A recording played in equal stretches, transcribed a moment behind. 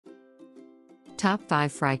Top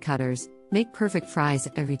 5 Fry Cutters make perfect fries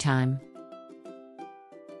every time.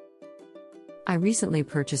 I recently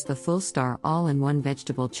purchased the Fullstar all-in-one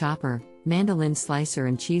vegetable chopper, Mandoline slicer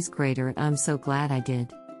and cheese grater, and I'm so glad I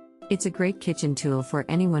did. It's a great kitchen tool for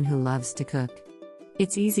anyone who loves to cook.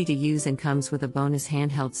 It's easy to use and comes with a bonus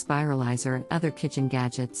handheld spiralizer and other kitchen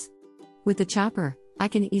gadgets. With the chopper, I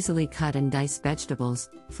can easily cut and dice vegetables,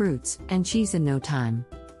 fruits, and cheese in no time.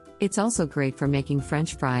 It's also great for making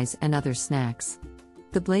French fries and other snacks.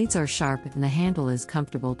 The blades are sharp and the handle is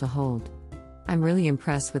comfortable to hold. I'm really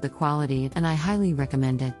impressed with the quality and I highly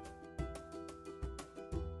recommend it.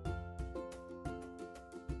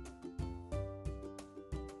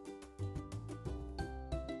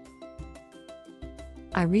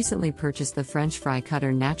 I recently purchased the French Fry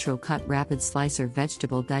Cutter Natural Cut Rapid Slicer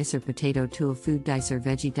Vegetable Dicer Potato Tool Food Dicer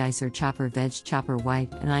Veggie Dicer Chopper Veg Chopper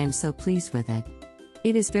White, and I am so pleased with it.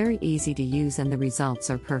 It is very easy to use and the results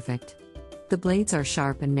are perfect. The blades are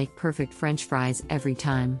sharp and make perfect French fries every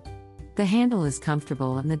time. The handle is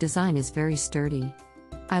comfortable and the design is very sturdy.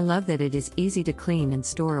 I love that it is easy to clean and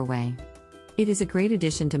store away. It is a great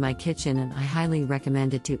addition to my kitchen and I highly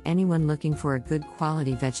recommend it to anyone looking for a good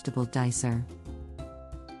quality vegetable dicer.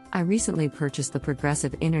 I recently purchased the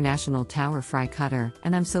Progressive International Tower Fry Cutter,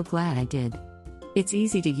 and I'm so glad I did. It's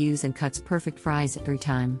easy to use and cuts perfect fries every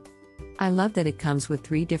time. I love that it comes with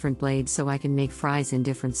 3 different blades so I can make fries in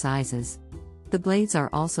different sizes. The blades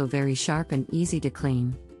are also very sharp and easy to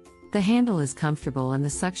clean. The handle is comfortable and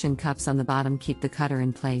the suction cups on the bottom keep the cutter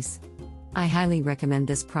in place. I highly recommend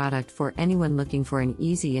this product for anyone looking for an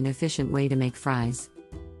easy and efficient way to make fries.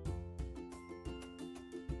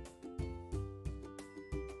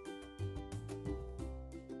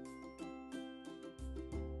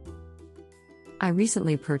 I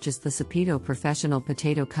recently purchased the Sopito Professional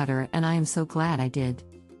Potato Cutter and I am so glad I did.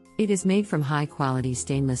 It is made from high-quality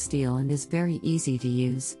stainless steel and is very easy to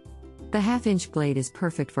use. The half-inch blade is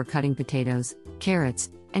perfect for cutting potatoes, carrots,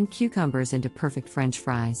 and cucumbers into perfect French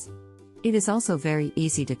fries. It is also very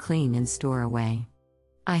easy to clean and store away.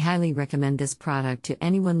 I highly recommend this product to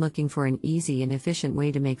anyone looking for an easy and efficient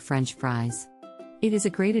way to make French fries. It is a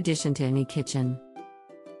great addition to any kitchen.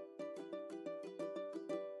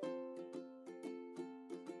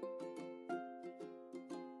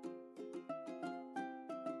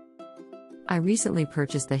 I recently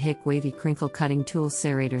purchased the Wavy Crinkle Cutting Tool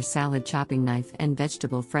Serrator Salad Chopping Knife and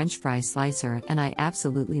Vegetable French Fry Slicer, and I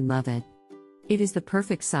absolutely love it. It is the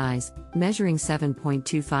perfect size, measuring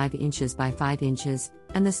 7.25 inches by 5 inches,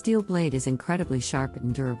 and the steel blade is incredibly sharp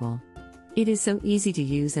and durable. It is so easy to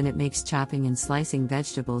use and it makes chopping and slicing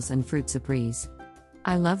vegetables and fruits a breeze.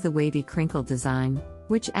 I love the wavy crinkle design,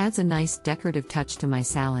 which adds a nice decorative touch to my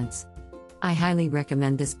salads. I highly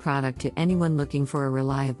recommend this product to anyone looking for a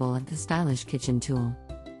reliable and stylish kitchen tool.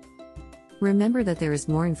 Remember that there is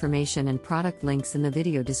more information and product links in the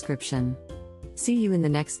video description. See you in the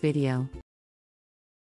next video.